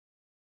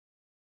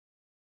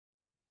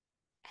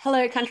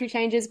Hello, Country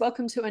Changers.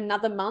 Welcome to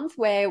another month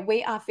where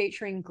we are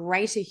featuring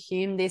Greater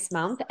Hume this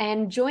month.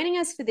 And joining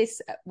us for this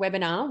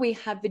webinar, we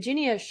have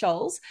Virginia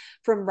Scholz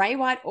from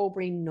White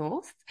Albury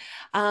North,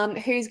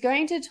 who's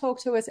going to talk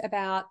to us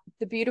about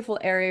the beautiful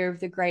area of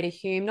the Greater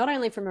Hume, not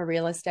only from a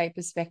real estate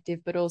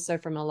perspective, but also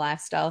from a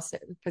lifestyle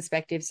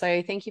perspective.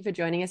 So thank you for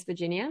joining us,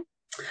 Virginia.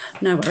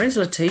 No worries,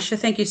 Letitia.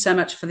 Thank you so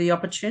much for the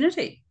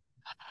opportunity.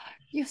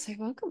 You're so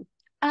welcome.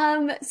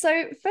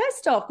 So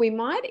first off, we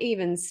might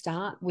even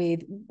start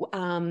with,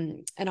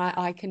 and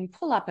I can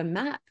pull up a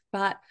map,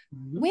 but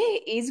where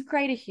is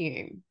Greater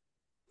Hume?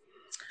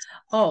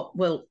 Oh,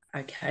 well,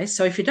 okay.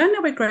 So if you don't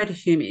know where Greater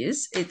Hume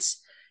is,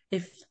 it's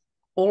if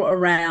all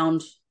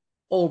around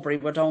Albury,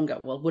 Wodonga.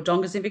 Well,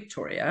 Wodonga's in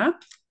Victoria,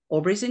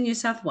 Albury's in New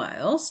South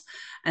Wales,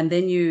 and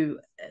then you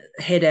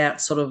head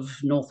out sort of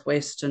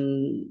northwest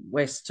and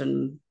west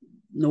and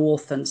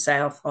north and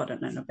south. I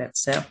don't know about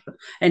south, but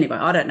anyway,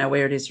 I don't know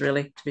where it is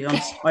really, to be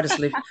honest. I just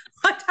live.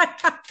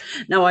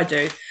 No, I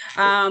do.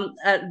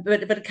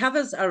 But it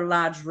covers a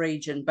large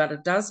region, but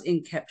it does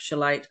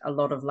encapsulate a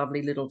lot of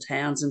lovely little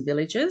towns and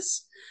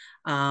villages.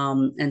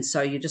 And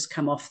so you just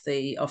come off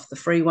the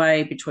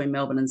freeway between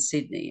Melbourne and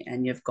Sydney,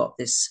 and you've got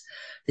this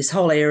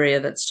whole area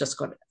that's just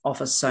got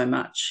offers so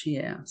much.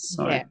 Yeah.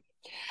 So Yeah.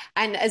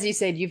 And as you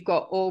said, you've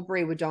got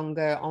Albury,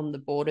 Wodonga on the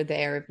border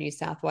there of New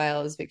South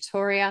Wales,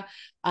 Victoria,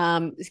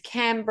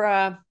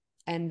 Canberra,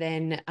 and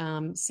then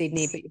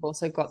Sydney. But you've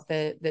also got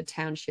the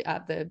township,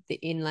 the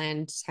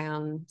inland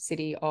town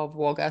city of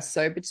Wagga.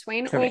 So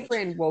between correct.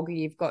 Albury and Wagga,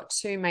 you've got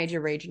two major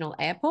regional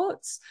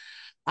airports.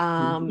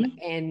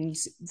 And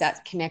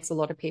that connects a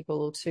lot of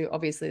people to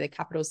obviously the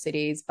capital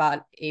cities,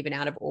 but even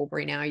out of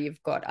Albury now,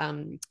 you've got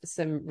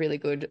some really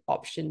good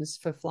options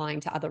for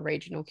flying to other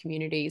regional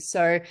communities.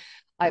 So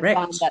I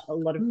find that a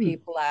lot of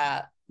people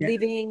are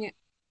living,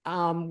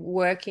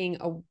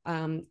 working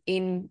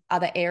in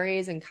other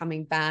areas and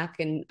coming back,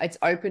 and it's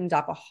opened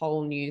up a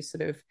whole new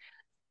sort of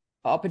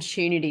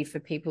opportunity for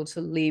people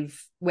to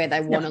live where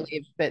they want to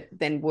live, but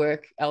then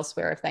work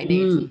elsewhere if they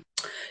need to.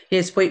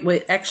 Yes,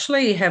 we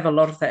actually have a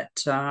lot of that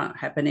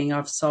happening.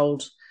 I've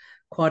sold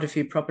quite a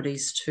few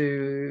properties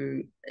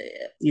to,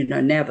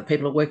 now that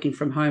people are working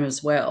from home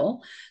as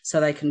well, so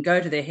they can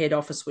go to their head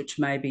office, which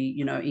may be,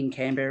 in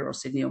Canberra or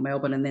Sydney or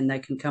Melbourne, and then they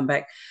can come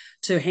back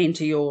to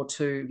Henty or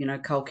to,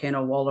 Culcairn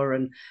or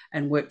Walla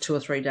and work 2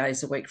 or 3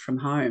 days a week from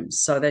home.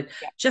 So they're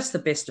just the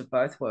best of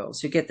both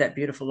worlds. You get that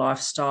beautiful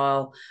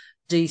lifestyle,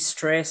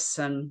 de-stress,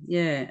 and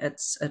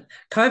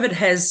COVID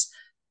has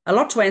a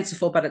lot to answer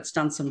for, but it's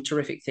done some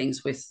terrific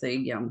things with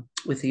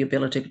the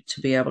ability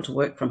to be able to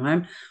work from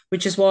home,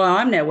 which is why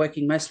I'm now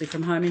working mostly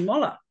from home in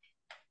Walla.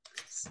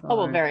 So, oh,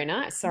 well, very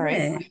nice. Sorry,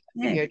 the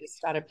video just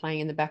started playing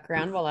in the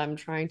background while I'm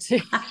trying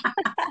to.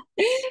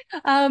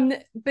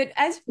 But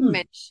as you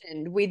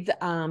mentioned, with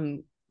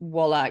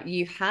Walla,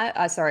 you had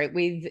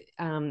with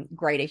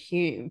Greater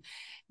Hume,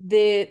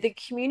 the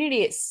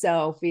community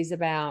itself is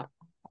about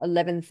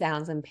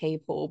 11,000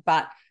 people,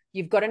 but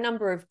you've got a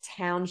number of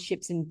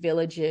townships and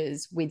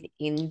villages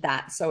within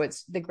that. So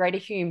it's the Greater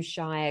Hume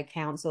Shire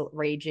Council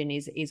region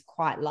is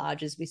quite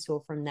large, as we saw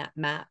from that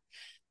map.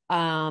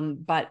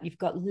 But you've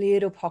got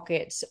little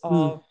pockets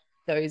of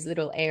those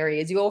little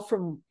areas. You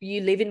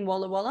live in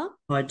Walla Walla?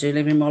 I do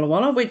live in Walla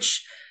Walla,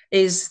 which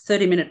is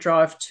 30-minute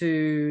drive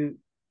to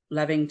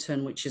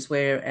Lavington, which is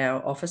where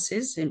our office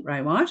is in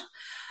Ray White.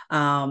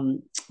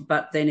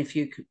 But then if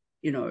you've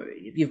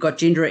got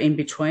Gindra in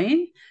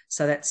between,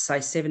 so that's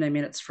say 17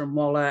 minutes from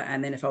Walla,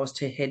 and then if I was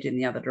to head in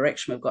the other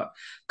direction, we've got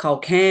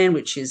Culcairn,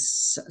 which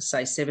is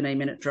say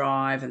 17-minute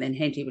drive, and then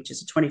Henty, which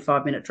is a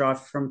 25-minute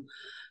drive from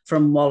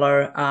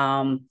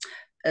Walla.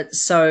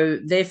 So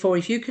therefore,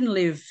 if you can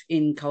live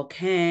in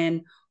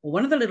Culcairn or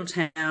one of the little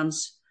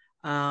towns,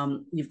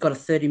 you've got a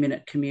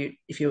 30-minute commute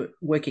if you're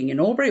working in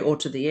Albury or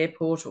to the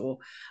airport, or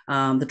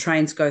the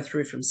trains go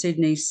through from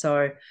Sydney.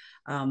 So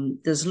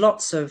there's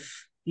lots of,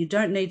 you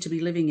don't need to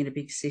be living in a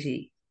big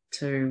city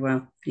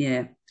to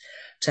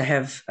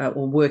have a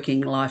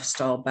working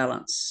lifestyle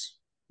balance.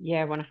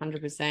 Yeah,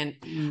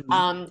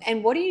 100%.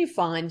 And what are you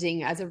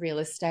finding as a real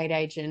estate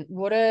agent?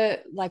 What are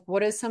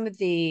some of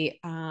the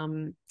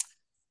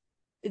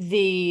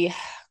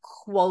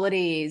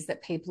qualities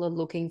that people are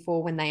looking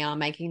for when they are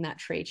making that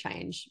tree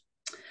change?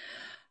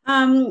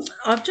 For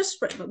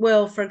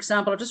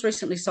example, I've just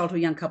recently sold to a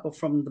young couple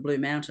from the Blue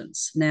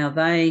Mountains. Now,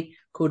 they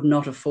could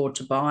not afford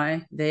to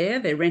buy there.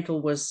 Their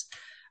rental was,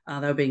 they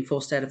were being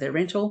forced out of their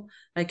rental.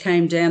 They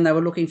came down, they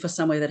were looking for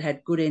somewhere that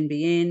had good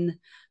NBN,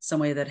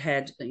 somewhere that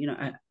had,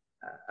 an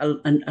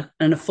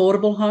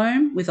affordable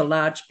home with a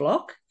large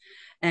block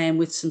and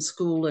with some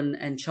school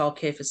and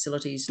childcare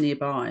facilities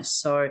nearby.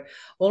 So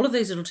all of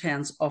these little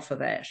towns offer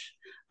that.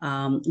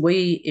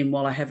 We in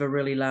Walla have a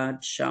really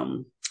large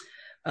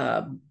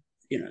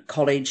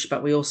college,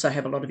 but we also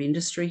have a lot of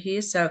industry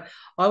here. So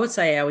I would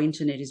say our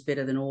internet is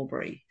better than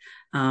Albury,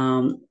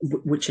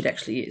 which it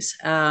actually is.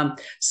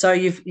 So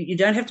you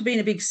don't have to be in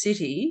a big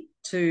city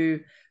to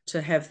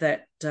have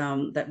that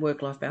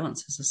work-life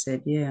balance, as I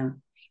said. Yeah.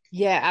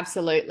 Yeah,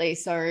 absolutely.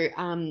 So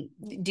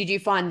did you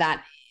find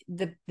that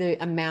the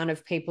amount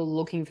of people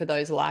looking for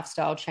those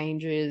lifestyle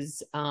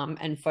changes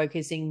and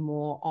focusing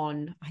more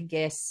on, I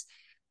guess,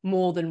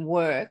 more than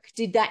work,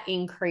 did that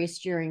increase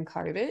during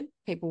COVID?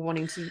 People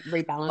wanting to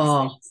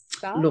rebalance their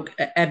stuff? Look,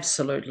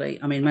 absolutely.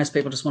 I mean, most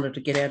people just wanted to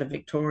get out of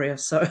Victoria,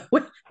 so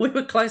we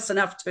were close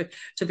enough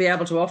to be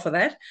able to offer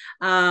that.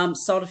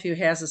 Sold a few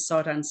houses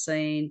sight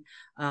unseen,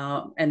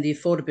 and the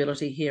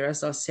affordability here,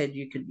 as I said,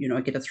 you could,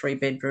 get a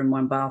 3-bedroom,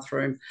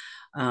 1-bathroom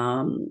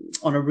on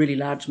a really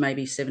large,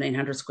 maybe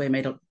 1,700 square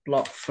metre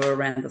block for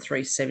around the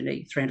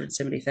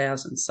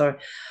 370,000. So,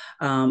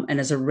 and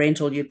as a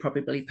rental, you'd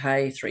probably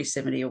pay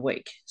 $370 a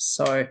week.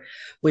 So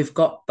we've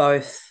got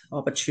both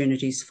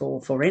opportunities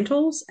for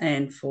rentals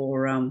and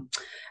for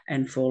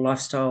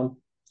lifestyle,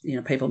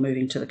 people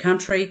moving to the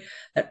country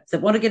that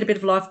want to get a bit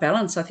of life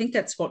balance. I think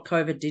that's what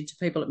COVID did to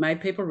people. It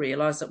made people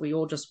realise that we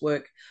all just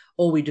work,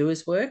 all we do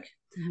is work,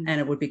 and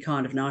it would be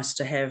kind of nice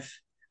to have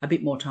a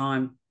bit more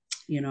time.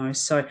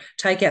 So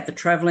take out the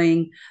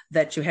travelling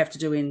that you have to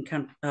do in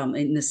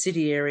the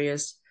city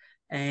areas,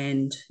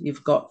 and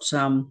you've got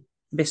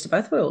best of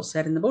both worlds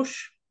out in the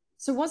bush.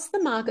 So what's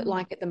the market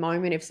like at the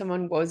moment if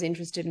someone was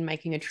interested in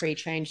making a tree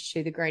change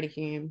to the Greater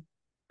Hume?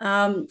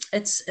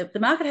 The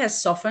market has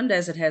softened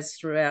as it has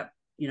throughout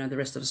the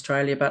rest of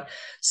Australia, but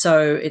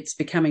so it's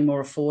becoming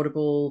more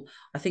affordable.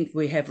 I think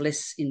we have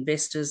less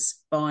investors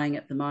buying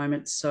at the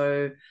moment,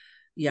 so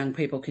young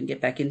people can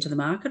get back into the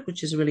market,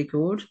 which is really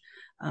good.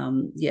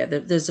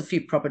 There's a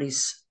few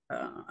properties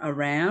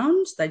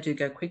around. They do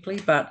go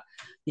quickly, but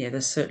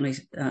there's certainly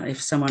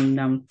if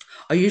someone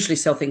I usually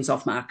sell things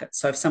off market,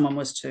 so if someone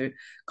was to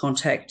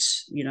contact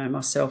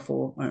myself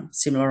or a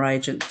similar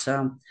agent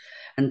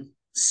and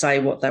say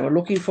what they were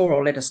looking for,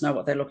 or let us know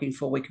what they're looking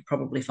for, we could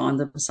probably find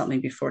them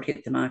something before it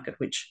hit the market,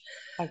 which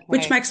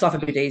makes life a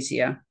bit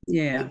easier. So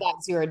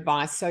that's your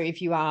advice. So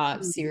if you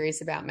are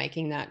serious about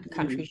making that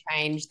country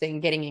change,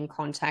 then getting in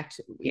contact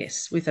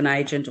with an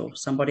agent or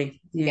somebody,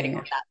 getting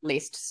on that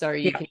list, so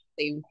you can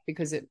see,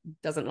 because it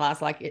doesn't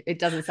last like it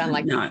doesn't sound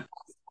like no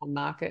on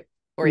market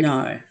or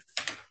even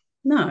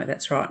no,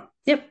 that's right.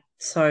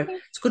 So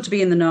it's good to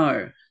be in the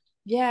know.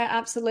 Yeah,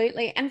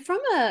 absolutely. And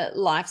from a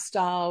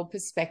lifestyle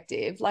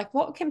perspective, like,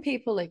 what can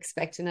people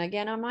expect? And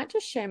again, I might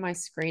just share my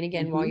screen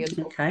again while you're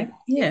talking. Okay.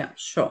 Yeah,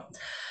 sure.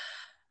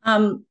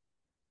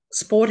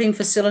 Sporting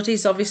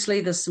facilities, obviously,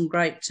 there's some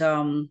great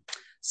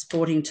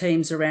sporting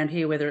teams around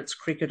here, whether it's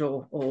cricket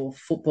or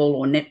football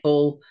or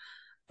netball,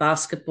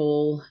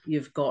 basketball.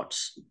 You've got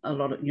a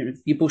lot of, your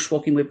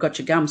bushwalking. We've got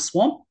your Gum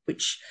Swamp,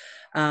 which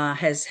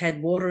has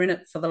had water in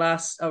it for the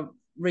last,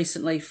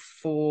 recently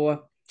for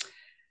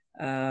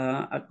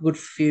a good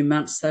few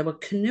months. They were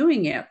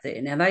canoeing out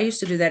there. Now, they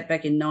used to do that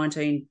back in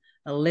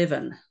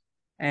 1911,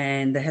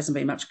 and there hasn't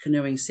been much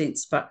canoeing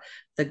since, but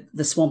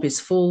the swamp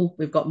is full.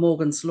 We've got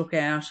Morgan's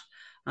Lookout,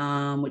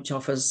 which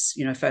offers,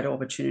 photo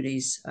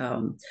opportunities,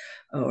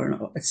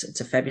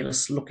 it's a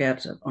fabulous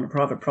lookout on a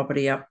private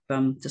property up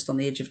just on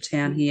the edge of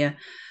town here.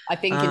 I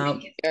think in the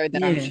video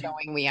that I'm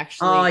showing, we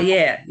actually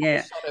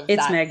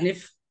it's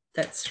magnificent.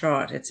 That's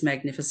right, it's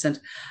magnificent.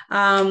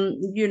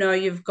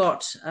 You've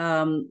got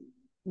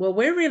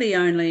we're really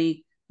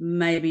only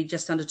maybe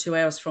just under 2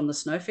 hours from the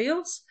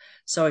snowfields.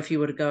 So if you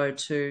were to go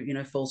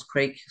to, Falls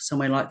Creek,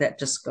 somewhere like that,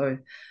 just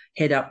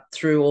head up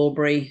through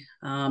Albury,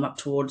 up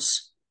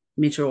towards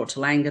Mitter or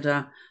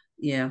Tallangatta.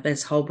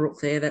 There's Holbrook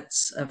there. That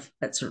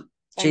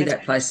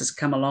place has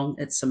come along.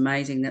 It's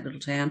amazing, that little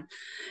town.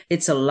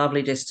 It's a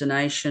lovely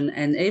destination.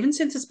 And even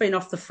since it's been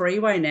off the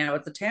freeway now,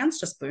 the town's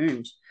just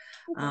boomed.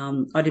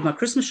 I did my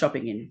Christmas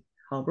shopping in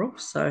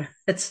Holbrook, so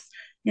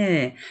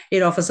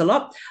it offers a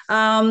lot.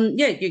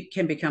 You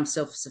can become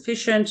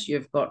self-sufficient.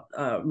 You've got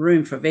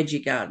room for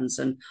veggie gardens,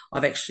 and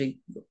I've actually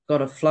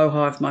got a flow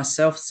hive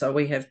myself, so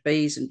we have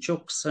bees and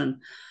chooks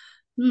and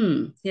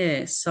and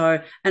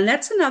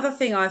that's another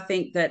thing I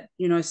think that,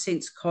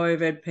 since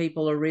COVID,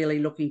 people are really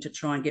looking to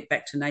try and get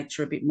back to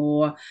nature a bit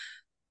more,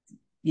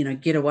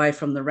 get away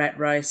from the rat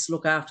race,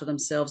 look after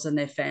themselves and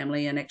their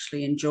family, and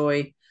actually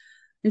enjoy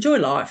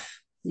life.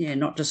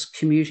 Not just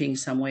commuting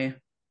somewhere.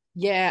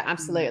 Yeah,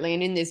 absolutely.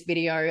 And in this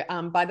video,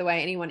 by the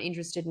way, anyone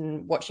interested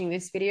in watching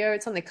this video,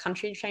 it's on the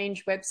Country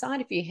Change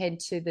website. If you head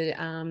to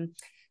the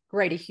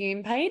Greater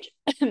Hume page,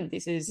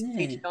 this is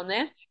featured on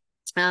there.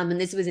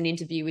 And this was an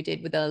interview we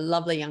did with a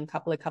lovely young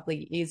couple a couple of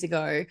years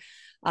ago,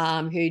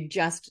 who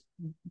just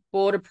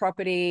bought a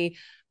property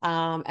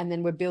and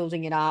then we're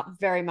building it up.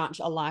 Very much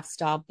a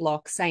lifestyle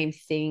block, same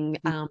thing,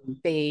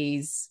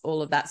 bees,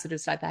 all of that sort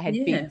of stuff. They had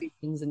big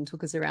things and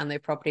took us around their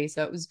property.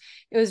 So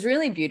it was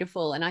really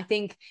beautiful. And I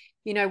think,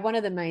 one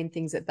of the main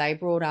things that they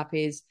brought up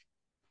is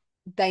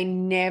they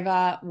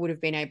never would have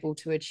been able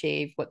to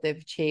achieve what they've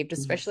achieved,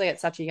 especially at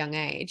such a young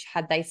age,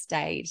 had they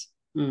stayed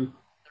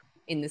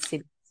in the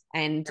city.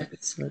 And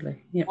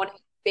absolutely,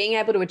 being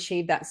able to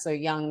achieve that so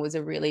young was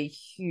a really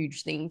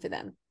huge thing for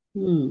them.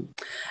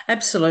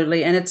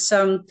 Absolutely, and it's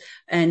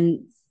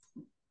and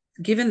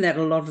given that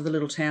a lot of the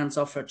little towns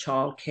offer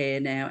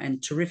childcare now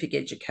and terrific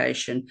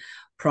education,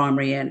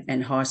 primary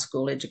and high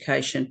school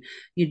education,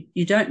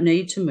 you don't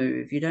need to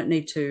move. You don't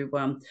need to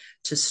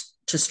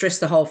stress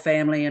the whole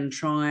family and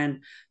try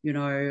and,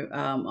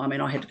 I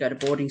mean, I had to go to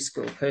boarding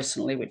school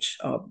personally, which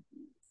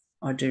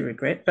I do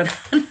regret, but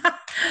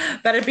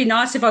but it'd be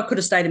nice if I could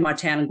have stayed in my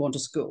town and gone to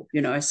school,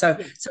 So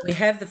we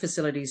have the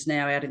facilities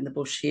now out in the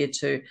bush here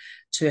to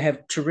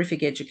have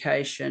terrific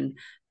education,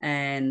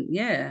 and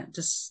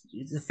just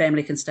the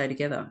family can stay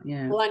together.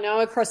 Yeah. Well, I know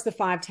across the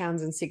 5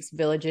 towns and 6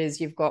 villages,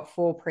 you've got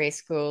 4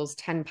 preschools,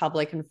 10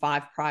 public and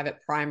 5 private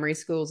primary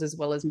schools, as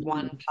well as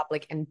 1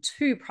 public and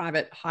 2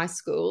 private high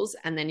schools.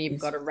 And then you've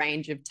got a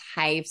range of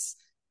TAFEs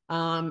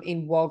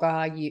in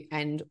Wagga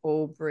and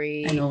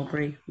Albury.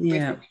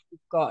 Yeah.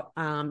 You've got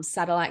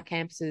satellite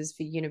campuses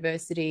for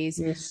universities.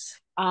 Yes.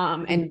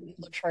 And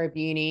La Trobe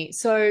Uni.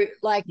 So,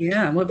 well,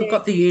 we've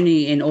got the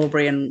uni in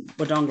Albury and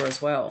Wodonga as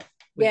well.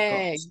 We've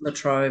got La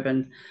Trobe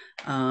and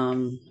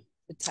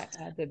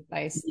the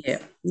base.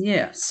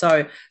 Yeah.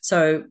 So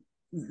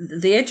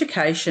the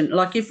education,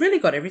 you've really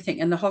got everything,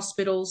 and the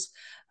hospitals,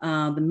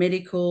 the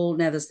medical.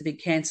 Now there's the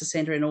big cancer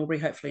centre in Albury.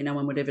 Hopefully no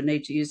one would ever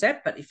need to use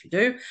that, but if you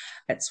do,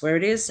 that's where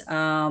it is.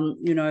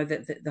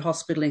 The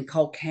hospital in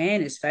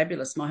Colcan is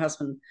fabulous. My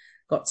husband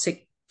got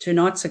sick 2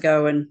 nights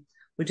ago, and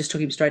we just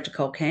took him straight to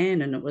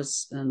Colcan, and it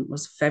was a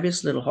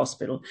fabulous little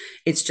hospital.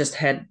 It's just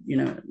had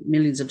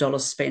millions of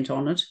dollars spent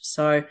on it,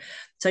 so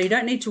you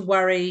don't need to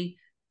worry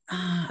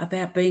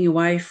about being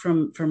away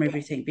from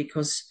everything,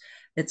 because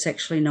it's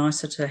actually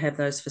nicer to have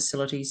those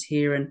facilities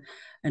here and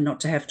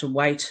not to have to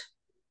wait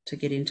to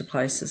get into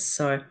places.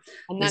 So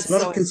there's a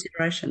lot of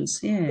considerations.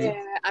 Yeah,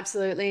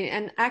 absolutely.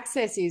 And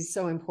access is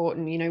so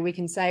important. We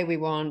can say we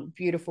want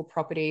beautiful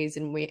properties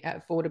and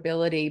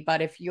affordability,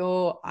 but if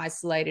you're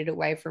isolated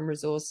away from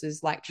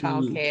resources like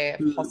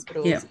childcare,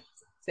 hospitals,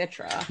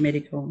 etc.,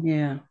 medical,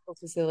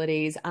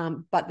 facilities,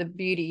 but the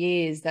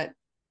beauty is that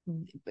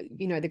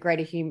the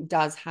Greater Hume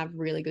does have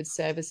really good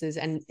services,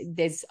 and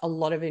there's a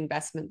lot of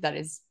investment that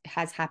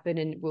has happened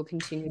and will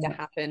continue to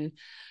happen.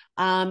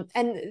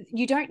 And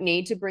you don't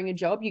need to bring a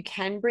job. You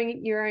can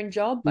bring your own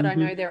job, but I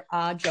know there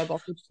are job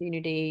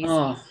opportunities.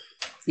 Oh,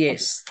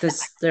 yes.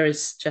 There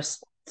is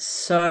just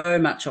so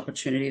much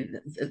opportunity.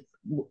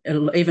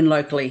 Even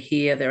locally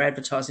here, they're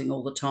advertising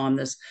all the time.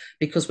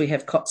 Because we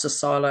have Kotzer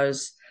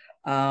silos,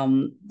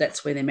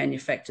 that's where they're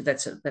manufactured.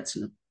 That's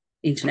an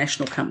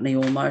international company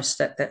almost.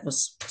 That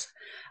was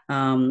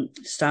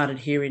started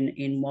here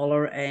in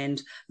Walla, and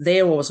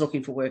they're always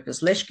looking for workers.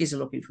 Leshkis are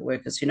looking for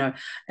workers,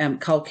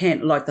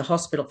 Colcan, like the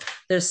hospital.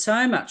 There's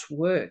so much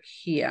work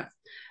here,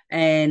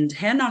 and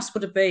how nice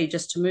would it be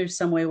just to move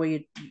somewhere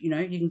where you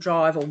can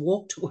drive or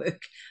walk to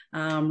work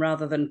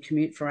rather than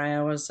commute for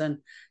hours. And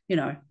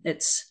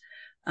it's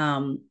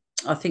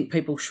I think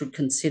people should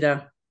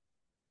consider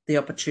the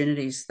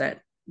opportunities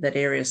that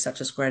areas such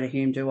as Greater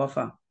Hume do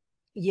offer.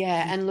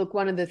 Yeah, and look,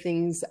 one of the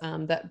things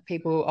that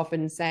people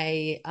often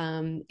say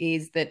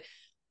is that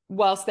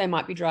whilst they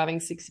might be driving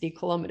 60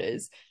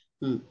 kilometres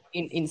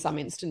in some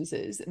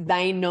instances,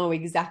 they know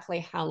exactly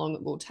how long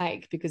it will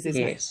take, because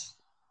there's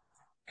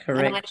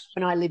correct.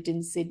 When I lived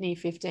in Sydney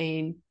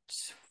 15,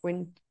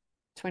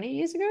 20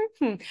 years ago,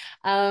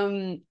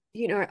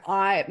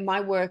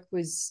 my work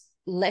was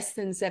less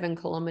than 7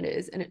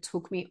 kilometers, and it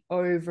took me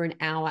over an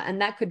hour,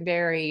 and that could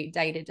vary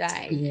day to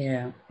day.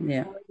 Yeah.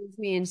 It was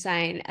me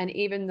insane. And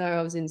even though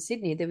I was in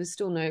Sydney, there was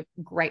still no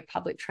great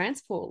public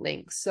transport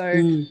links.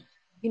 So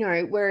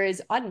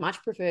whereas I'd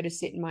much prefer to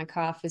sit in my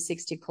car for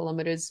 60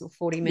 kilometers or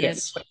 40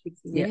 minutes,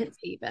 60 minutes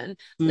even,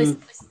 listen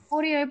to my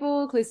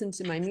audiobook, listen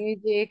to my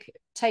music,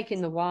 take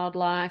in the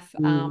wildlife.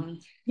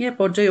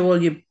 Or do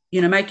all your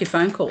make your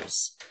phone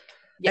calls.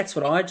 That's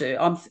what I do.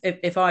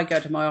 If I go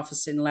to my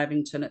office in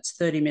Lavington, it's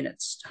 30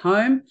 minutes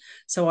home.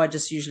 So I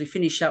just usually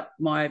finish up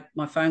my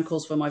phone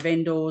calls for my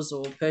vendors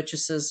or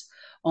purchases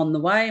on the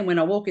way. And when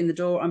I walk in the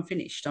door, I'm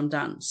finished. I'm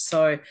done.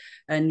 So,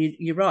 and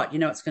you're right,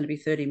 it's going to be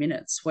 30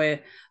 minutes where,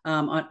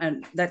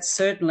 and that's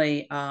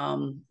certainly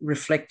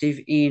reflective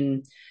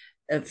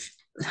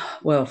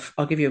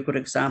I'll give you a good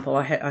example.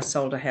 I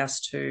sold a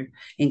house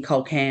in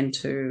Colcan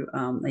to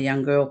a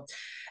young girl,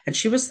 and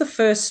she was the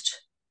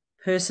first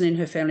person in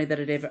her family that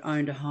had ever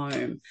owned a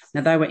home. Now,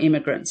 they were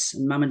immigrants,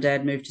 and mum and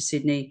dad moved to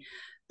Sydney,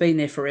 been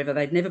there forever.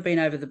 They'd never been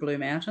over the Blue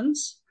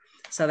Mountains.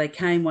 So they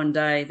came one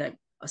day.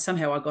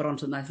 Somehow I got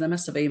onto them. They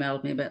must have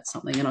emailed me about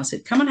something, and I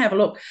said, come and have a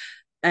look.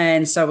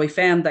 And so they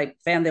found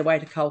their way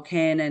to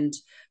Colcan and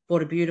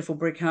bought a beautiful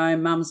brick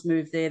home. Mum's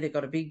moved there. They've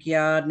got a big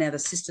yard. Now the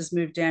sisters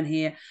moved down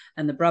here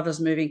and the brother's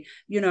moving.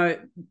 No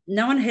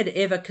one had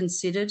ever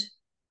considered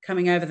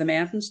coming over the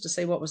mountains to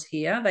see what was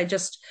here.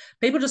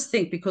 People just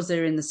think because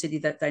they're in the city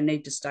that they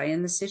need to stay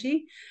in the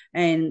city,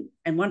 and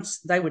once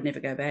they would never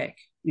go back,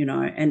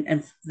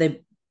 and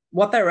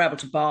what they were able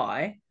to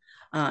buy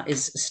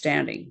is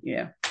astounding.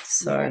 Yeah.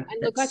 So and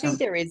look, I think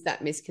there is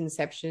that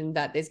misconception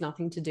that there's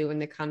nothing to do in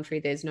the country.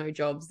 There's no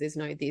jobs. There's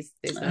no this.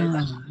 There's no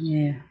that.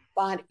 Yeah.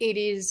 but it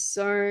is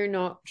so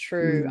not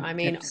true. I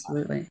mean,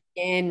 Absolutely.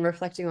 and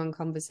reflecting on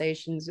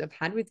conversations I've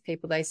had with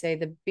people, they say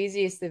the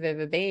busiest they've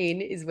ever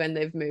been is when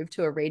they've moved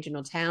to a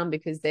regional town,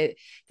 because they're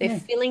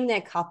filling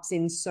their cups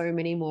in so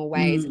many more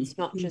ways. It's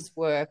not just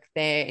work.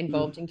 They're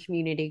involved in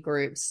community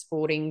groups,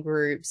 sporting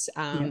groups,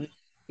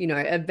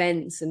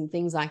 events and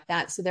things like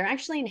that. So they're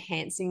actually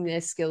enhancing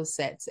their skill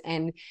sets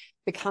and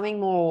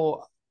becoming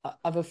more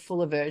of a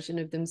fuller version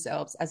of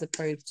themselves, as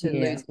opposed to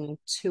losing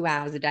 2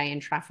 hours a day in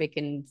traffic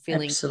and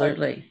feeling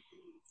absolutely.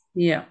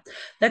 Yeah,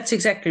 that's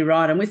exactly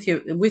right. And with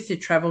your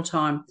travel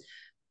time,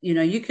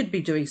 you could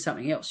be doing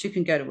something else. You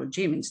can go to a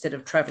gym instead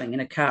of traveling in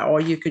a car, or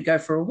you could go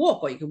for a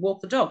walk, or you could walk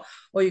the dog,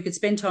 or you could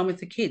spend time with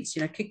the kids,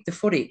 kick the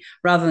footy,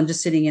 rather than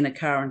just sitting in a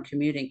car and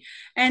commuting.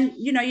 And,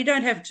 you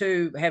don't have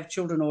to have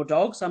children or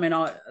dogs. I mean,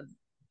 a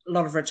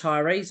lot of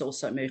retirees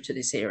also move to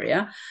this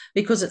area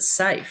because it's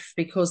safe,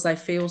 because they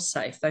feel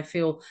safe. They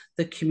feel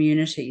the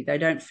community. They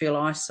don't feel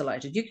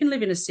isolated. You can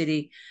live in a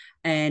city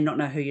and not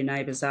know who your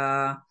neighbours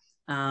are.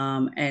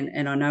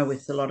 And I know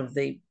with a lot of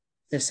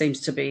there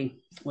seems to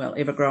be,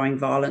 ever growing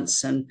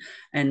violence and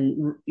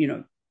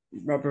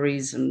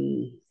robberies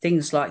and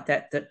things like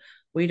that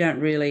we don't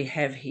really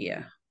have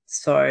here.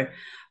 So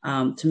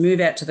to move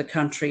out to the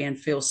country and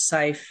feel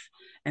safe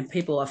and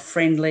people are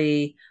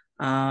friendly,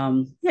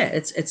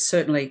 it's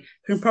certainly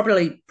can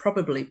probably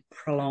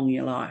prolong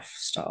your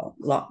lifestyle,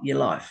 your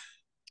life.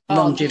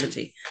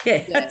 Longevity.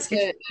 That's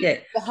it.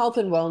 The health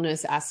and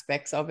wellness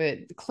aspects of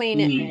it, the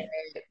cleaner air,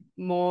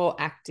 more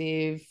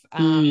active,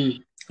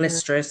 less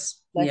stress.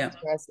 Less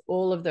stress,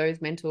 all of those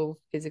mental,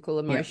 physical,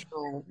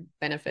 emotional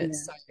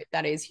benefits. So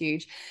that is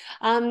huge.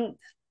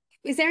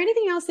 Is there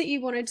anything else that you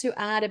wanted to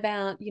add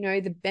about,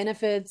 the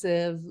benefits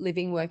of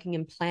living, working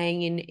and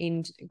playing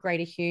in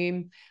Greater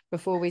Hume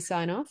before we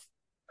sign off?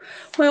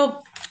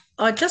 Well,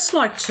 I'd just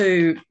like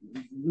to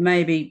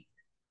maybe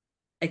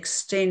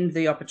extend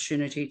the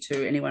opportunity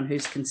to anyone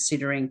who's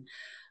considering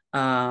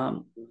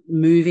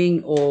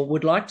moving or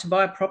would like to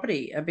buy a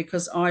property,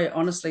 because I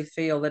honestly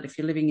feel that if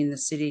you're living in the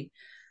city,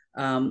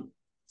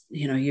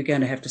 you're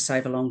going to have to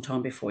save a long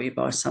time before you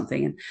buy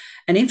something.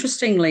 And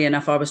interestingly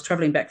enough, I was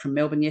travelling back from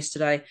Melbourne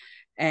yesterday,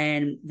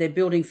 and they're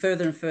building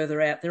further and further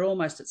out. They're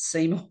almost at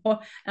Seymour,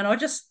 and I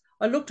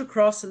looked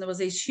across, and there was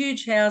these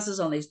huge houses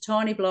on these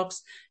tiny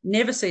blocks.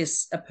 Never see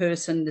a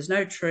person. There's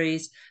no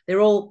trees.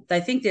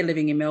 They think they're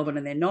living in Melbourne,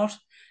 and they're not.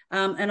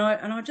 And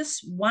I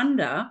just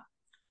wonder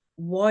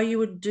why you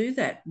would do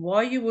that.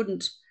 Why you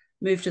wouldn't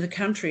move to the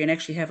country and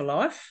actually have a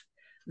life.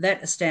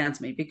 That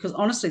astounds me, because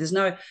honestly,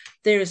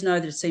 there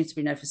seems to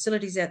be no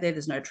facilities out there.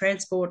 There's no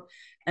transport,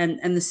 and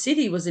the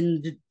city was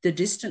in the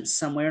distance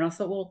somewhere. And I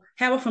thought, well,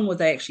 how often would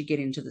they actually get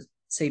into the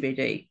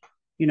CBD?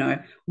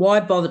 Why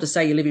bother to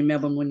say you live in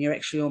Melbourne when you're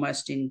actually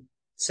almost in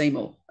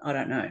Seymour? I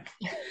don't know.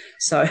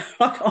 So,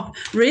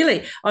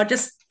 really, I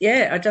can't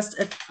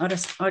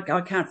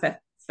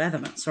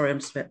fathom it. Sorry, I'm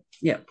just about,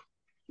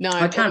 No,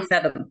 I can't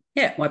fathom,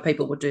 why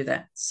people would do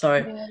that.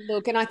 So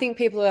look, and I think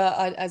people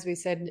are, as we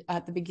said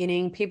at the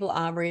beginning, people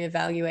are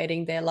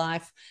reevaluating their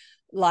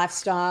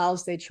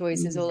lifestyles, their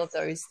choices, all of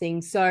those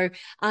things. So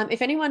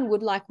if anyone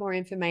would like more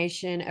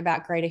information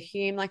about Greater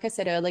Hume, like I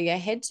said earlier,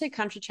 head to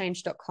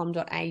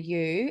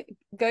countrychange.com.au,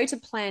 go to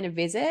plan a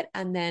visit,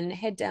 and then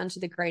head down to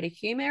the Greater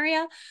Hume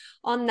area.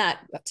 On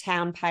that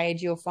town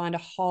page, you'll find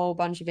a whole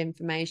bunch of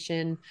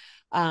information,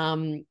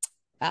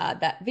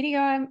 that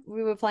video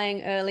we were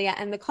playing earlier,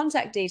 and the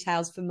contact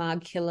details for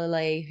Marg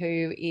Killerley,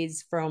 who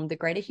is from the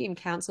Greater Hume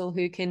Council,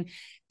 who can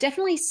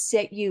definitely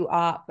set you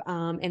up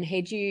and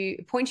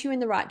point you in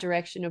the right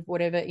direction of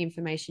whatever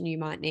information you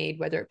might need,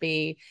 whether it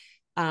be,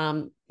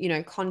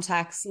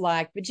 contacts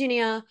like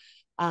Virginia,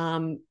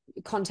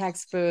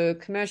 contacts for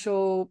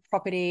commercial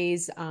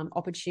properties,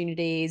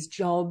 opportunities,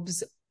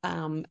 jobs,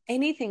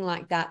 anything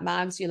like that.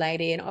 Marg's your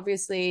lady. And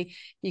obviously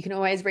you can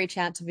always reach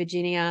out to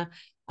Virginia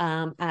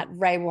at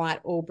Ray White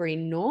Albury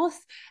North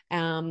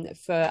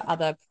for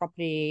other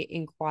property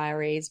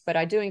inquiries. But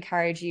I do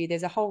encourage you,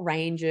 there's a whole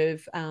range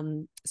of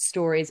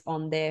stories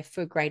on there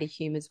for Greater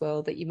Hume as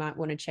well that you might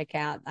want to check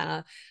out.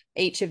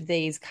 Each of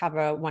these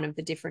cover one of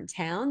the different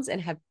towns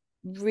and have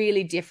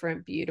really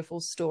different, beautiful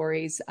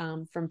stories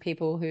from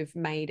people who've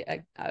made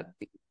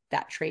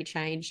that tree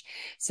change.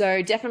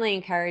 So definitely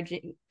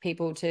encouraging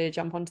people to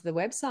jump onto the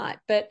website.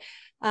 But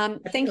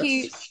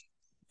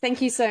Thank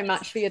you so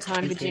much for your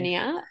time,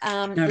 Virginia.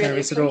 No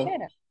worries at all.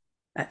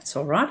 That's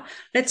all right.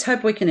 Let's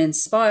hope we can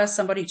inspire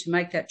somebody to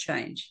make that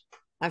change.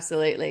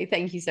 Absolutely.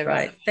 Thank you so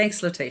much.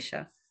 Thanks,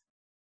 Letitia.